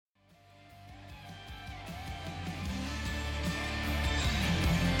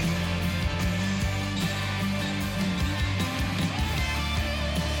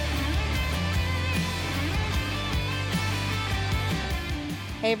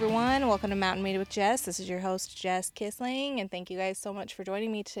Hey everyone, welcome to Mountain Meat with Jess. This is your host, Jess Kissling, and thank you guys so much for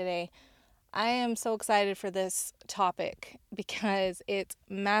joining me today. I am so excited for this topic because it's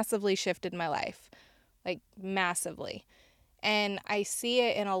massively shifted my life, like massively. And I see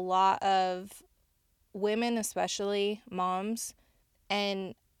it in a lot of women, especially moms,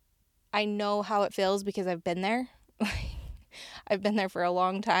 and I know how it feels because I've been there. I've been there for a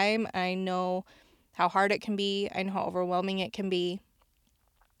long time. I know how hard it can be, I know how overwhelming it can be.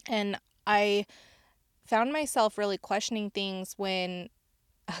 And I found myself really questioning things when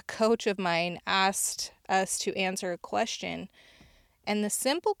a coach of mine asked us to answer a question. And the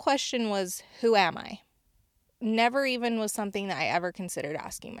simple question was, who am I? Never even was something that I ever considered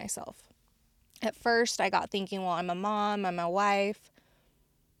asking myself. At first, I got thinking, well, I'm a mom, I'm a wife.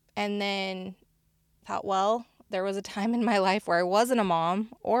 And then thought, well, there was a time in my life where I wasn't a mom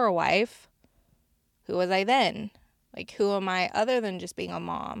or a wife. Who was I then? Like, who am I other than just being a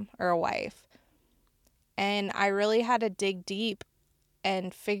mom or a wife? And I really had to dig deep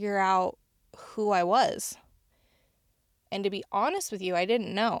and figure out who I was. And to be honest with you, I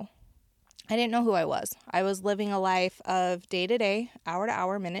didn't know. I didn't know who I was. I was living a life of day to day, hour to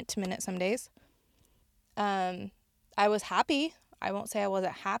hour, minute to minute some days. I was happy. I won't say I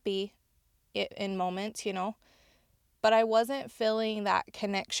wasn't happy in moments, but I wasn't feeling that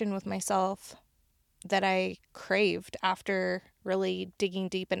connection with myself that I craved after really digging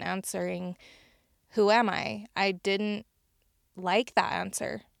deep and answering, who am I? I didn't like that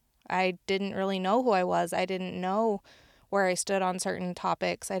answer. I didn't really know who I was. I didn't know where I stood on certain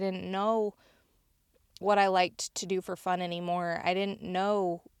topics. I didn't know what I liked to do for fun anymore. I didn't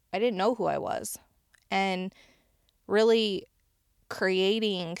know who I was. And really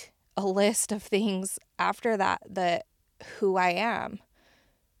creating a list of things after that who I am,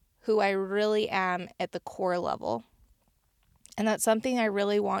 who I really am at the core level. And that's something I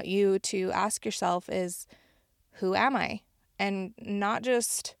really want you to ask yourself is, who am I? And not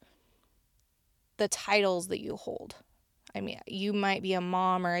just the titles that you hold. I mean, you might be a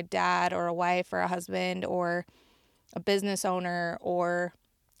mom or a dad or a wife or a husband or a business owner or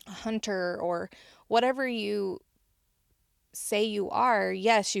a hunter or whatever you say you are.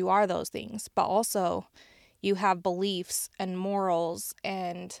 Yes, you are those things, but also you have beliefs and morals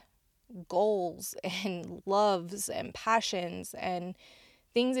and goals and loves and passions and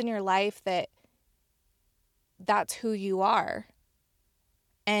things in your life that's who you are.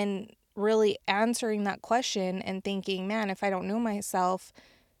 And really answering that question and thinking, man, if I don't know myself,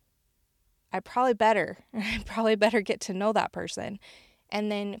 I probably better get to know that person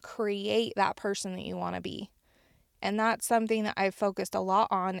and then create that person that you want to be. And that's something that I've focused a lot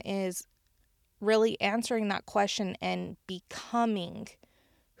on, is really answering that question and becoming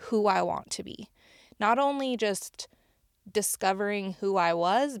who I want to be. Not only just discovering who I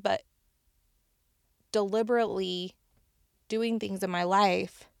was, but deliberately doing things in my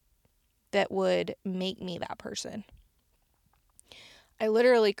life that would make me that person. I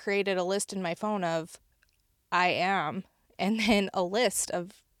literally created a list in my phone of I am, and then a list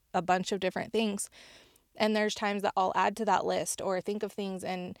of a bunch of different things. And there's times that I'll add to that list or think of things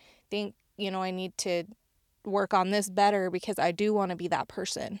and think, I need to work on this better because I do want to be that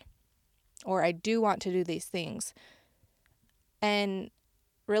person, or I do want to do these things. And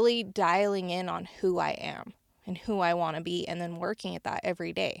really dialing in on who I am and who I want to be, and then working at that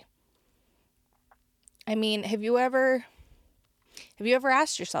every day. I mean, have you ever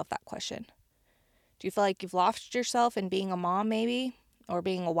asked yourself that question? Do you feel like you've lost yourself in being a mom maybe, or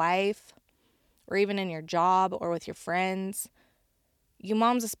being a wife, or even in your job or with your friends? You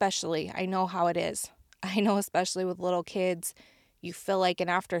moms especially, I know how it is. I know especially with little kids, you feel like an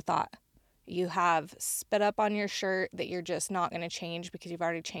afterthought. You have spit up on your shirt that you're just not going to change because you've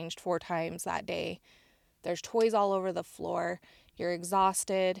already changed 4 times that day. There's toys all over the floor. You're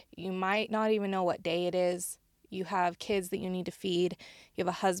exhausted. You might not even know what day it is. You have kids that you need to feed. You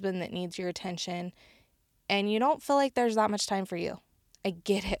have a husband that needs your attention. And you don't feel like there's that much time for you. I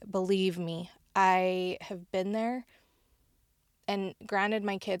get it. Believe me. I have been there. And granted,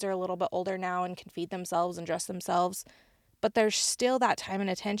 my kids are a little bit older now and can feed themselves and dress themselves. But there's still that time and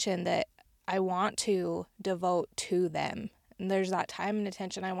attention that I want to devote to them. And there's that time and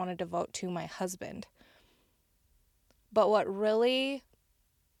attention I want to devote to my husband. But what really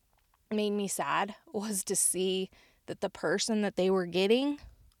made me sad was to see that the person that they were getting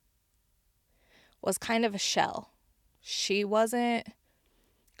was kind of a shell. She wasn't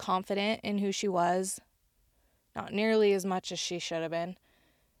confident in who she was, not nearly as much as she should have been.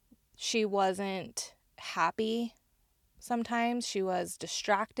 She wasn't happy sometimes. She was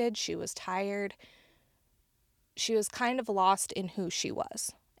distracted. She was tired. she was kind of lost in who she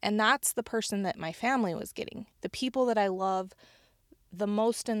was. And that's the person that my family was getting. The people that I love the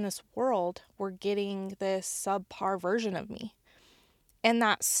most in this world were getting this subpar version of me. And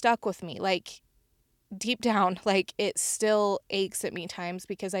that stuck with me. Like, deep down, like, it still aches at me times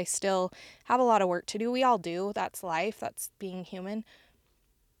because I still have a lot of work to do. We all do. That's life. That's being human.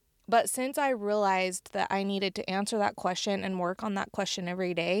 But since I realized that I needed to answer that question and work on that question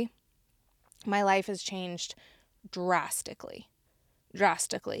every day, my life has changed drastically.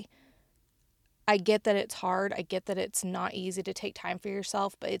 Drastically. I get that it's hard. I get that it's not easy to take time for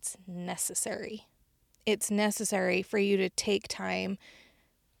yourself, but it's necessary. It's necessary for you to take time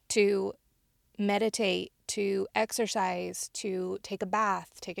to meditate, to exercise, to take a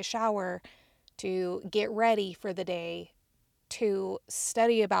bath, take a shower, to get ready for the day, to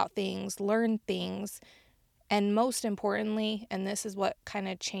study about things, learn things, and most importantly, and this is what kind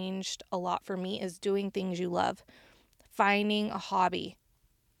of changed a lot for me, is doing things you love. Finding a hobby.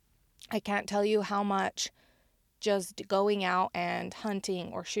 I can't tell you how much just going out and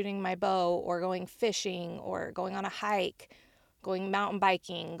hunting or shooting my bow or going fishing or going on a hike, going mountain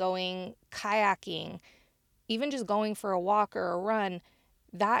biking, going kayaking, even just going for a walk or a run,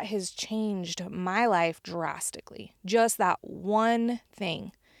 that has changed my life drastically. Just that one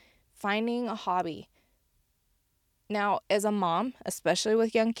thing, finding a hobby. Now, as a mom, especially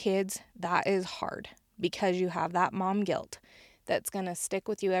with young kids, that is hard because you have that mom guilt that's going to stick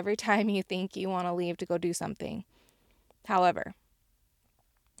with you every time you think you want to leave to go do something. However,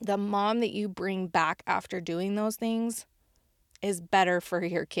 the mom that you bring back after doing those things is better for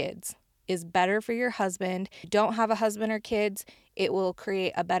your kids, is better for your husband. If you don't have a husband or kids, it will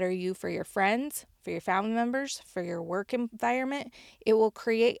create a better you for your friends, for your family members, for your work environment. It will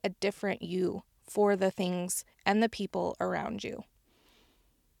create a different you for the things and the people around you.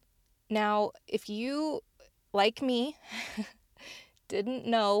 Now, if you, like me, didn't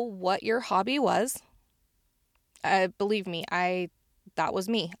know what your hobby was, believe me, that was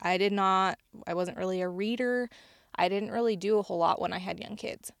me. I wasn't really a reader. I didn't really do a whole lot when I had young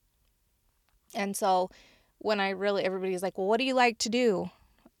kids. And so when everybody's like, well, what do you like to do?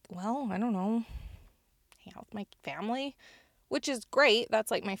 Well, I don't know, hang out with my family, which is great.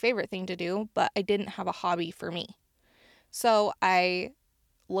 That's like my favorite thing to do, but I didn't have a hobby for me. So I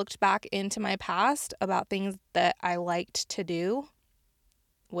looked back into my past about things that I liked to do,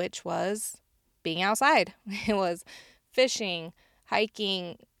 which was being outside. It was fishing,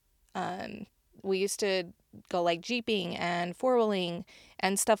 hiking. We used to go like jeeping and four-wheeling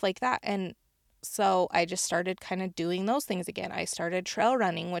and stuff like that. And so I just started kind of doing those things again. I started trail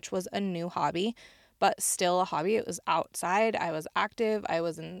running, which was a new hobby, but still a hobby. It was outside. I was active. I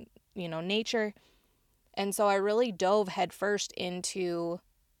was in, nature. And so I really dove headfirst into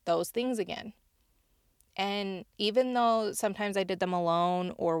those things again. And even though sometimes I did them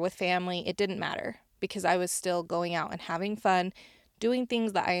alone or with family, it didn't matter because I was still going out and having fun, doing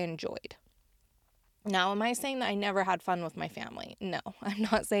things that I enjoyed. Now, am I saying that I never had fun with my family? No, I'm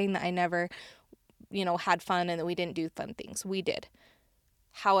not saying that I never, had fun and that we didn't do fun things. We did.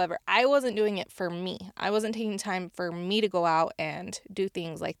 However, I wasn't doing it for me. I wasn't taking time for me to go out and do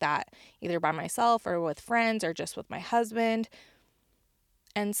things like that, either by myself or with friends or just with my husband.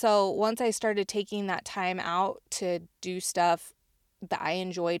 And so once I started taking that time out to do stuff that I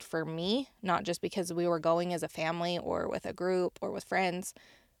enjoyed for me, not just because we were going as a family or with a group or with friends,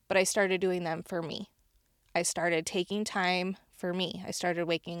 but I started doing them for me. I started taking time for me. I started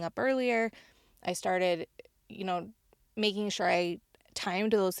waking up earlier. I started, making sure I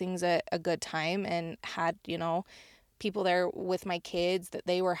timed those things at a good time and had, people there with my kids that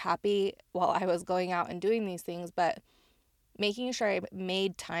they were happy while I was going out and doing these things, but making sure I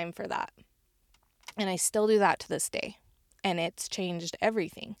made time for that. And I still do that to this day. And it's changed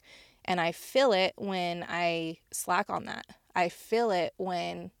everything. And I feel it when I slack on that. I feel it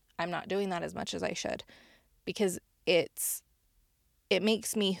when I'm not doing that as much as I should, because it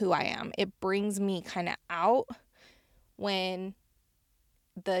makes me who I am. It brings me kind of out when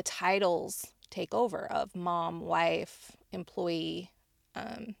the titles take over of mom, wife, employee,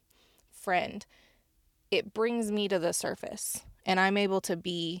 friend. It brings me to the surface and I'm able to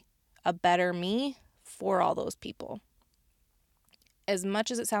be a better me for all those people. As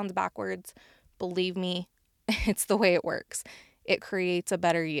much as it sounds backwards, believe me, it's the way it works. It creates a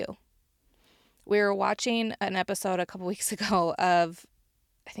better you. We were watching an episode a couple weeks ago of,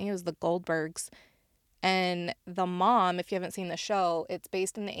 I think it was the Goldbergs, and the mom, if you haven't seen the show, it's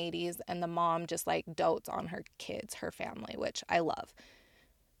based in the 80s, and the mom just like dotes on her kids, her family, which I love.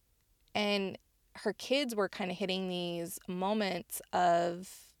 And her kids were kind of hitting these moments of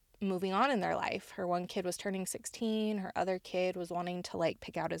moving on in their life. Her one kid was turning 16. Her other kid was wanting to like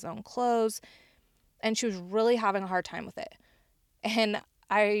pick out his own clothes. And she was really having a hard time with it. And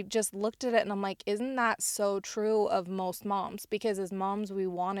I just looked at it and I'm like, isn't that so true of most moms? Because as moms, we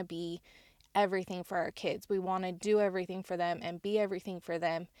want to be everything for our kids. We want to do everything for them and be everything for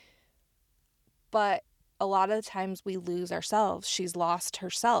them. But a lot of the times we lose ourselves. She's lost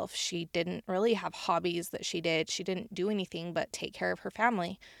herself. She didn't really have hobbies that she did. She didn't do anything but take care of her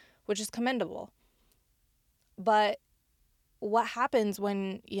family, which is commendable. But what happens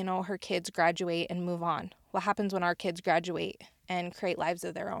when, her kids graduate and move on? What happens when our kids graduate and create lives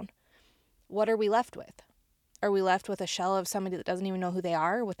of their own? What are we left with? Are we left with a shell of somebody that doesn't even know who they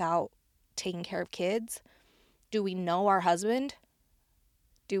are without taking care of kids? Do we know our husband?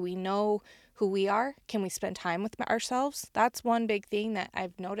 Do we know who we are? Can we spend time with ourselves? That's one big thing that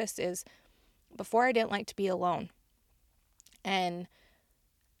I've noticed is before I didn't like to be alone. And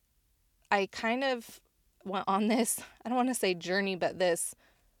I kind of went on this, I don't want to say journey, but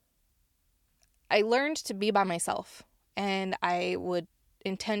I learned to be by myself. And I would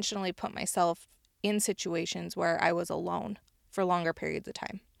intentionally put myself in situations where I was alone for longer periods of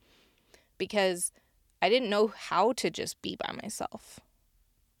time. Because I didn't know how to just be by myself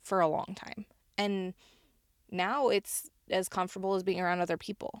for a long time. And now it's as comfortable as being around other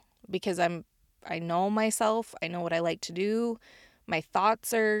people because I know myself. I know what I like to do. My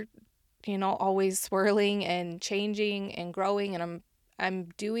thoughts are, always swirling and changing and growing, and I'm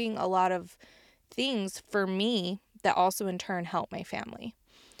doing a lot of things for me that also in turn help my family.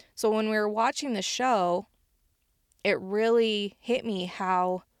 So when we were watching the show, it really hit me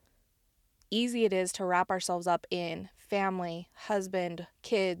how easy it is to wrap ourselves up in family, husband,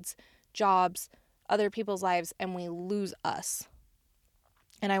 kids, jobs, other people's lives, and we lose us.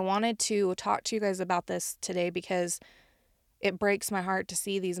 And I wanted to talk to you guys about this today because it breaks my heart to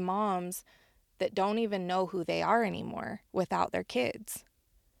see these moms that don't even know who they are anymore without their kids.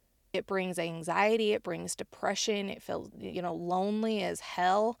 It brings anxiety, it brings depression, it feels, lonely as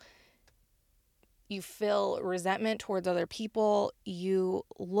hell. You feel resentment towards other people. You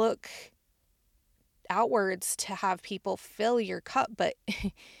look outwards to have people fill your cup, but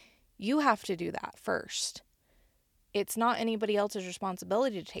you have to do that first. It's not anybody else's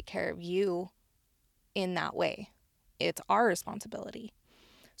responsibility to take care of you in that way. It's our responsibility.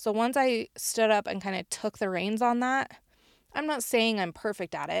 So once I stood up and kind of took the reins on that, I'm not saying I'm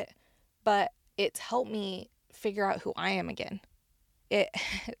perfect at it, but it's helped me figure out who I am again. It,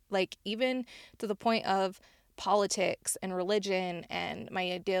 like, even to the point of politics and religion and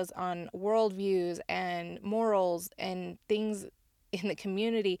my ideas on worldviews and morals and things in the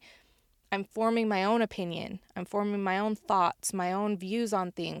community, I'm forming my own opinion. I'm forming my own thoughts, my own views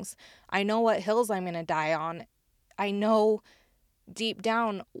on things. I know what hills I'm going to die on. I know deep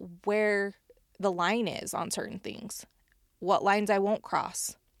down where the line is on certain things, what lines I won't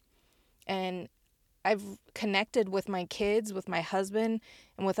cross. And I've connected with my kids, with my husband,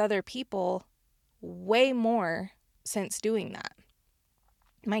 and with other people way more since doing that.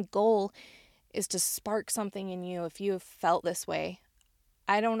 My goal is to spark something in you if you have felt this way.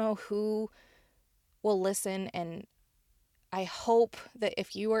 I don't know who will listen, and I hope that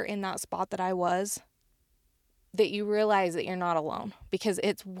if you are in that spot that I was, that you realize that you're not alone, because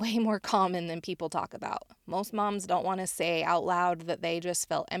it's way more common than people talk about. Most moms don't want to say out loud that they just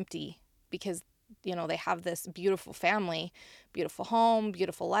felt empty because, they have this beautiful family, beautiful home,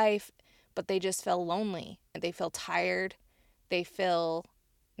 beautiful life, but they just feel lonely and they feel tired. They feel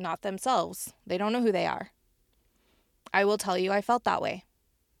not themselves. They don't know who they are. I will tell you, I felt that way.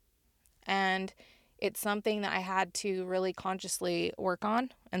 And it's something that I had to really consciously work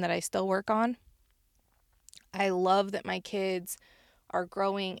on and that I still work on. I love that my kids are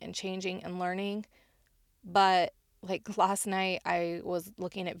growing and changing and learning, but like last night I was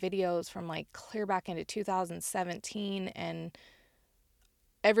looking at videos from like clear back into 2017 and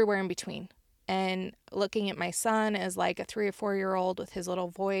everywhere in between, and looking at my son as like a 3 or 4 year old with his little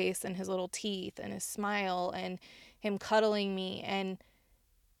voice and his little teeth and his smile and him cuddling me, and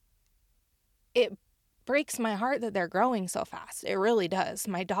it breaks my heart that they're growing so fast. It really does.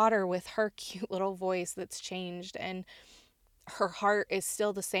 My daughter with her cute little voice that's changed, and her heart is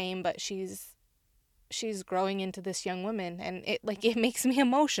still the same, but she's growing into this young woman, and it makes me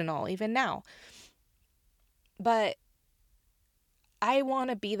emotional even now. But I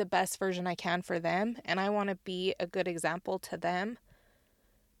want to be the best version I can for them, and I want to be a good example to them,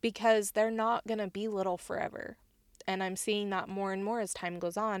 because they're not going to be little forever. And I'm seeing that more and more as time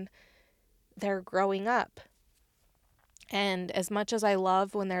goes on. They're growing up. And as much as I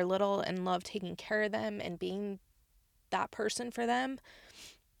love when they're little and love taking care of them and being that person for them,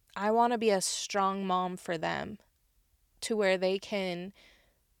 I want to be a strong mom for them to where they can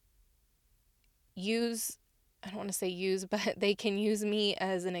use, I don't want to say use, but they can use me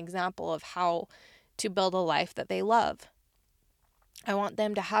as an example of how to build a life that they love. I want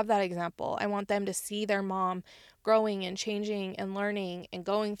them to have that example. I want them to see their mom growing and changing and learning and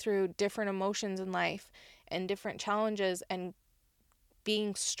going through different emotions in life and different challenges and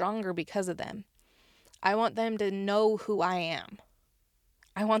being stronger because of them. I want them to know who I am.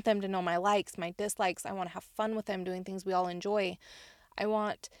 I want them to know my likes, my dislikes. I want to have fun with them doing things we all enjoy. I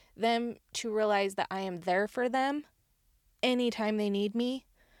want them to realize that I am there for them anytime they need me.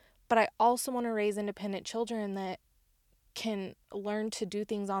 But I also want to raise independent children that can learn to do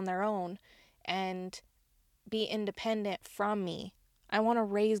things on their own and be independent from me. I want to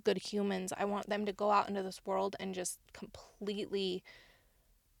raise good humans. I want them to go out into this world and just completely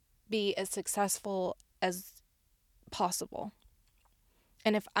be as successful as possible.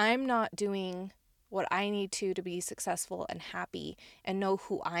 And if I'm not doing what I need to be successful and happy and know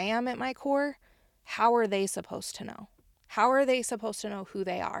who I am at my core, how are they supposed to know? How are they supposed to know who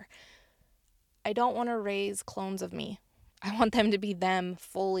they are? I don't want to raise clones of me. I want them to be them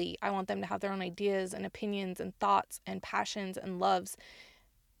fully. I want them to have their own ideas and opinions and thoughts and passions and loves.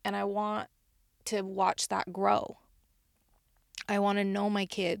 And I want to watch that grow. I want to know my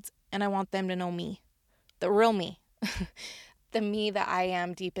kids and I want them to know me, the real me, the me that I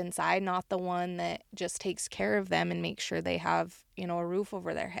am deep inside, not the one that just takes care of them and makes sure they have, a roof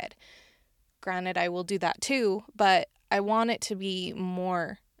over their head. Granted, I will do that too, but I want it to be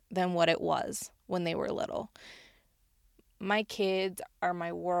more than what it was when they were little. My kids are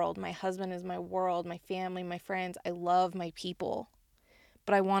my world. My husband is my world, my family, my friends. I love my people,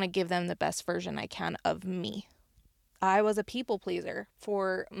 but I want to give them the best version I can of me. I was a people pleaser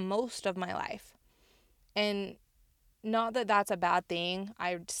for most of my life. And not that that's a bad thing.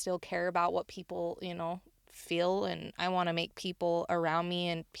 I still care about what people, feel, and I want to make people around me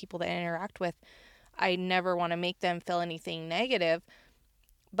and people that I interact with, I never want to make them feel anything negative,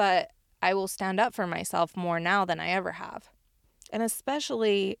 but I will stand up for myself more now than I ever have. And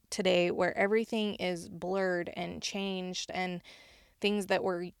especially today where everything is blurred and changed and things that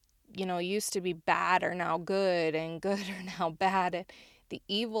were, used to be bad are now good and good are now bad. And the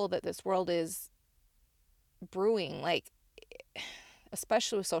evil that this world is brewing, like,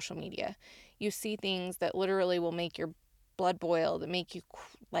 especially with social media, you see things that literally will make your blood boil, that make you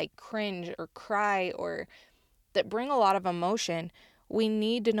cringe or cry, or that bring a lot of emotion. We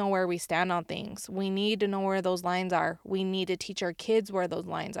need to know where we stand on things. We need to know where those lines are. We need to teach our kids where those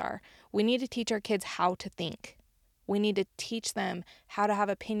lines are. We need to teach our kids how to think. We need to teach them how to have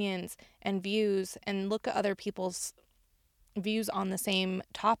opinions and views and look at other people's views on the same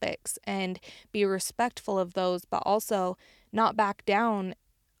topics and be respectful of those, but also not back down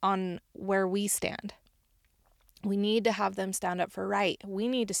on where we stand. We need to have them stand up for right. We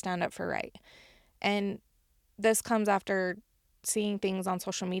need to stand up for right. And this comes after seeing things on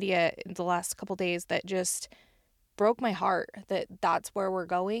social media in the last couple days that just broke my heart, that that's where we're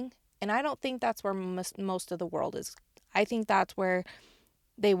going. And I don't think that's where most of the world is. I think that's where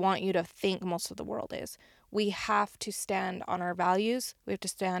they want you to think most of the world is. We have to stand on our values. We have to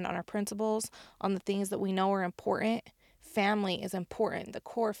stand on our principles, on the things that we know are important. Family is important. The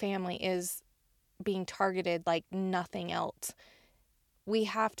core family is being targeted like nothing else. We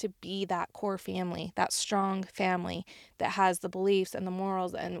have to be that core family, that strong family that has the beliefs and the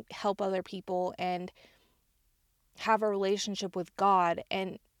morals and help other people and have a relationship with God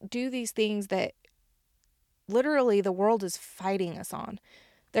and do these things that literally the world is fighting us on.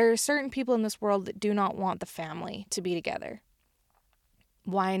 There are certain people in this world that do not want the family to be together.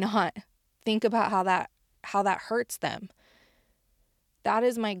 Why not? Think about how that hurts them. That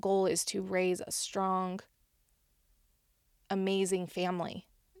is my goal, is to raise a strong, amazing family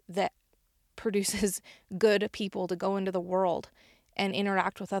that produces good people to go into the world and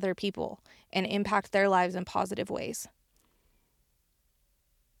interact with other people and impact their lives in positive ways.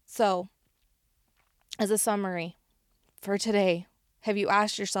 So, as a summary for today, have you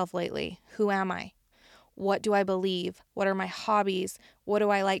asked yourself lately, who am I? What do I believe? What are my hobbies? What do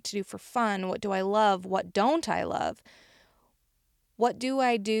I like to do for fun? What do I love? What don't I love? What do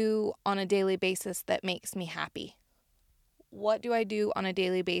I do on a daily basis that makes me happy? What do I do on a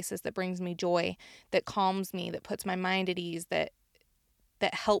daily basis that brings me joy, that calms me, that puts my mind at ease, that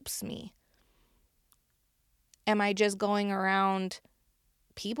helps me? Am I just going around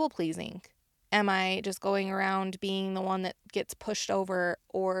people pleasing? Am I just going around being the one that gets pushed over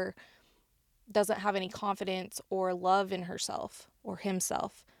or doesn't have any confidence or love in herself or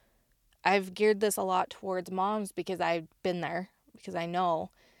himself? I've geared this a lot towards moms because I've been there, because I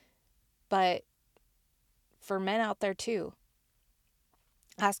know. But for men out there too,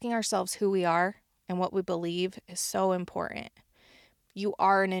 asking ourselves who we are and what we believe is so important. You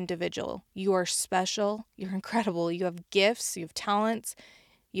are an individual. You are special. You're incredible. You have gifts. You have talents.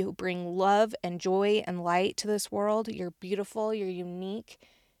 You bring love and joy and light to this world. You're beautiful. You're unique.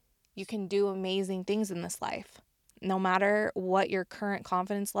 You can do amazing things in this life. No matter what your current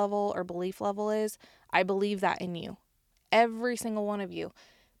confidence level or belief level is, I believe that in you. Every single one of you.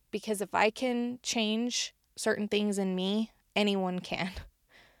 Because if I can change certain things in me, anyone can.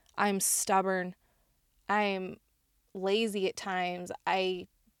 I'm stubborn. I'm lazy at times. I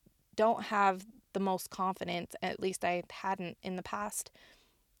don't have the most confidence, at least I hadn't in the past.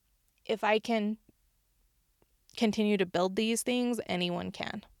 If I can continue to build these things, anyone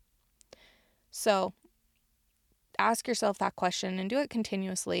can. So ask yourself that question and do it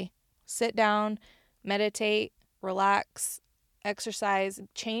continuously. Sit down, meditate, relax, exercise,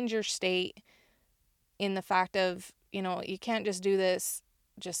 change your state in the fact of, you can't just do this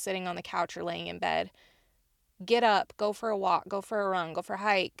just sitting on the couch or laying in bed. Get up, go for a walk, go for a run, go for a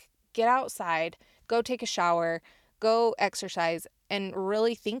hike, get outside, go take a shower, go exercise, and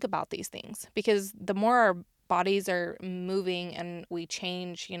really think about these things. Because the more our bodies are moving and we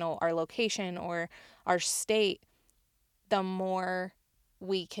change, our location or our state, the more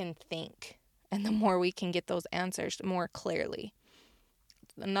we can think and the more we can get those answers more clearly.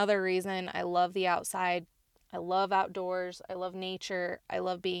 Another reason I love the outside, I love outdoors, I love nature, I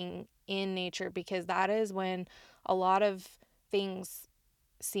love being in nature, because that is when a lot of things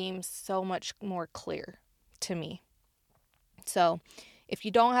seem so much more clear to me. So if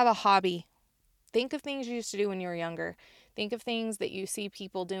you don't have a hobby, think of things you used to do when you were younger. Think of things that you see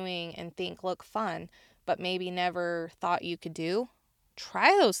people doing and think look fun, but maybe never thought you could do.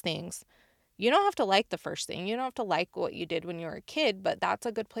 Try those things. You don't have to like the first thing. You don't have to like what you did when you were a kid, but that's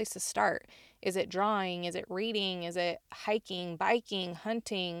a good place to start. Is it drawing? Is it reading? Is it hiking, biking,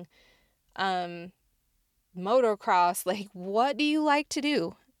 hunting, motocross? Like, what do you like to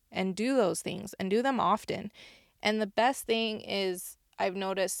do? And do those things and do them often. And the best thing is, I've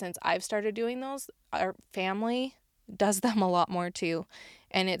noticed since I've started doing those, our family does them a lot more too.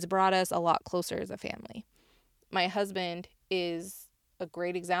 And it's brought us a lot closer as a family. My husband is a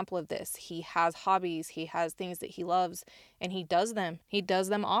great example of this. He has hobbies, he has things that he loves, and he does them. He does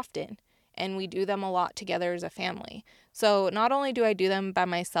them often, and we do them a lot together as a family. So not only do I do them by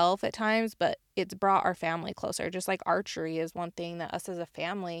myself at times, but it's brought our family closer. Just like archery is one thing that us as a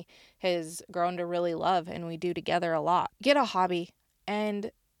family has grown to really love, and we do together a lot. Get a hobby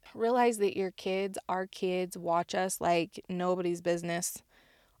and realize that our kids watch us like nobody's business.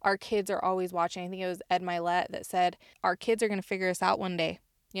 Our kids are always watching. I think it was Ed Milet that said, our kids are going to figure us out one day.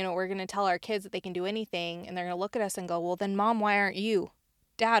 We're going to tell our kids that they can do anything, and they're going to look at us and go, well, then Mom, why aren't you?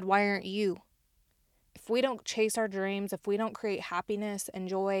 Dad, why aren't you? If we don't chase our dreams, if we don't create happiness and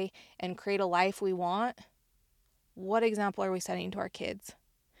joy and create a life we want, what example are we setting to our kids?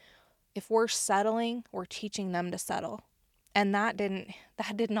 If we're settling, we're teaching them to settle. And that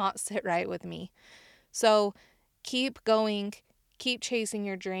did not sit right with me. So keep going. Keep chasing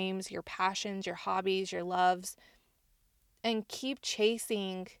your dreams, your passions, your hobbies, your loves, and keep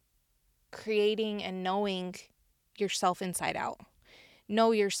chasing, creating, and knowing yourself inside out.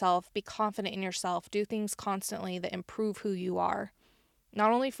 Know yourself, be confident in yourself, do things constantly that improve who you are,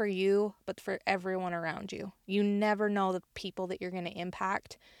 not only for you, but for everyone around you. You never know the people that you're going to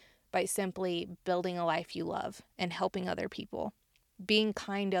impact by simply building a life you love and helping other people, being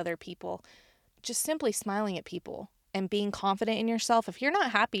kind to other people, just simply smiling at people. And being confident in yourself. If you're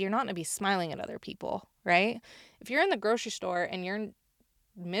not happy, you're not going to be smiling at other people, right? If you're in the grocery store and you're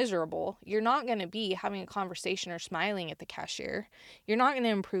miserable, you're not going to be having a conversation or smiling at the cashier. You're not going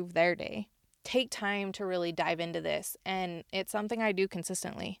to improve their day. Take time to really dive into this. And it's something I do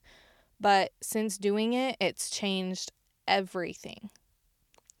consistently. But since doing it, it's changed everything.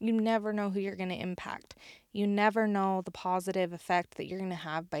 You never know who you're going to impact. You never know the positive effect that you're going to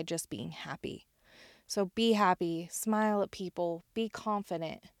have by just being happy. So be happy, smile at people, be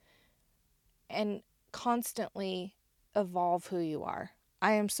confident, and constantly evolve who you are.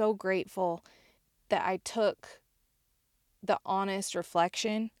 I am so grateful that I took the honest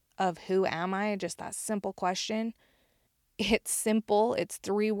reflection of who am I, just that simple question. It's simple, it's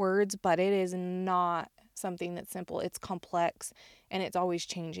 3 words, but it is not something that's simple. It's complex and it's always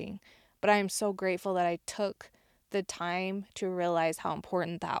changing. But I am so grateful that I took the time to realize how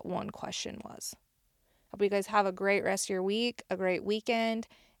important that one question was. Hope you guys have a great rest of your week, a great weekend.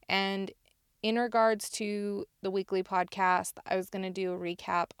 And in regards to the weekly podcast, I was going to do a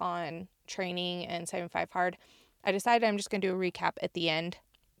recap on training and 75 Hard. I decided I'm just going to do a recap at the end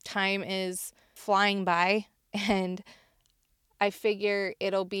Time is flying by, and I figure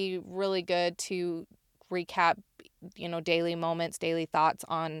it'll be really good to recap, daily moments, daily thoughts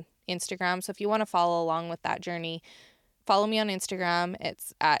on Instagram. So if you want to follow along with that journey, follow me on Instagram.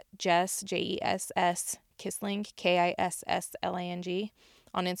 It's at Jess, Jess Kissling, Kisslang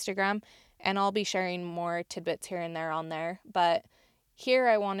on Instagram. And I'll be sharing more tidbits here and there on there. But here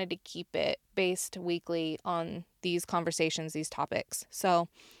I wanted to keep it based weekly on these conversations, these topics. So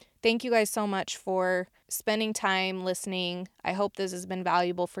thank you guys so much for spending time listening. I hope this has been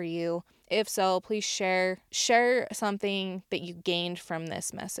valuable for you. If so, please share something that you gained from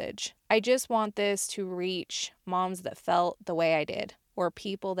this message. I just want this to reach moms that felt the way I did, or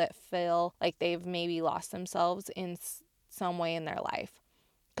people that feel like they've maybe lost themselves in some way in their life,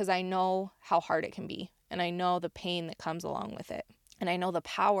 because I know how hard it can be, and I know the pain that comes along with it, and I know the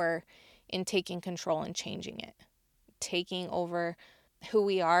power in taking control and changing it, taking over who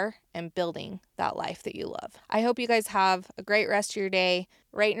we are and building that life that you love. I hope you guys have a great rest of your day.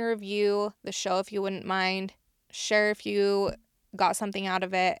 Rate and review the show if you wouldn't mind. Share if you got something out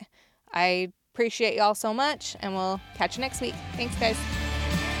of it. I appreciate y'all so much, and we'll catch you next week. Thanks, guys.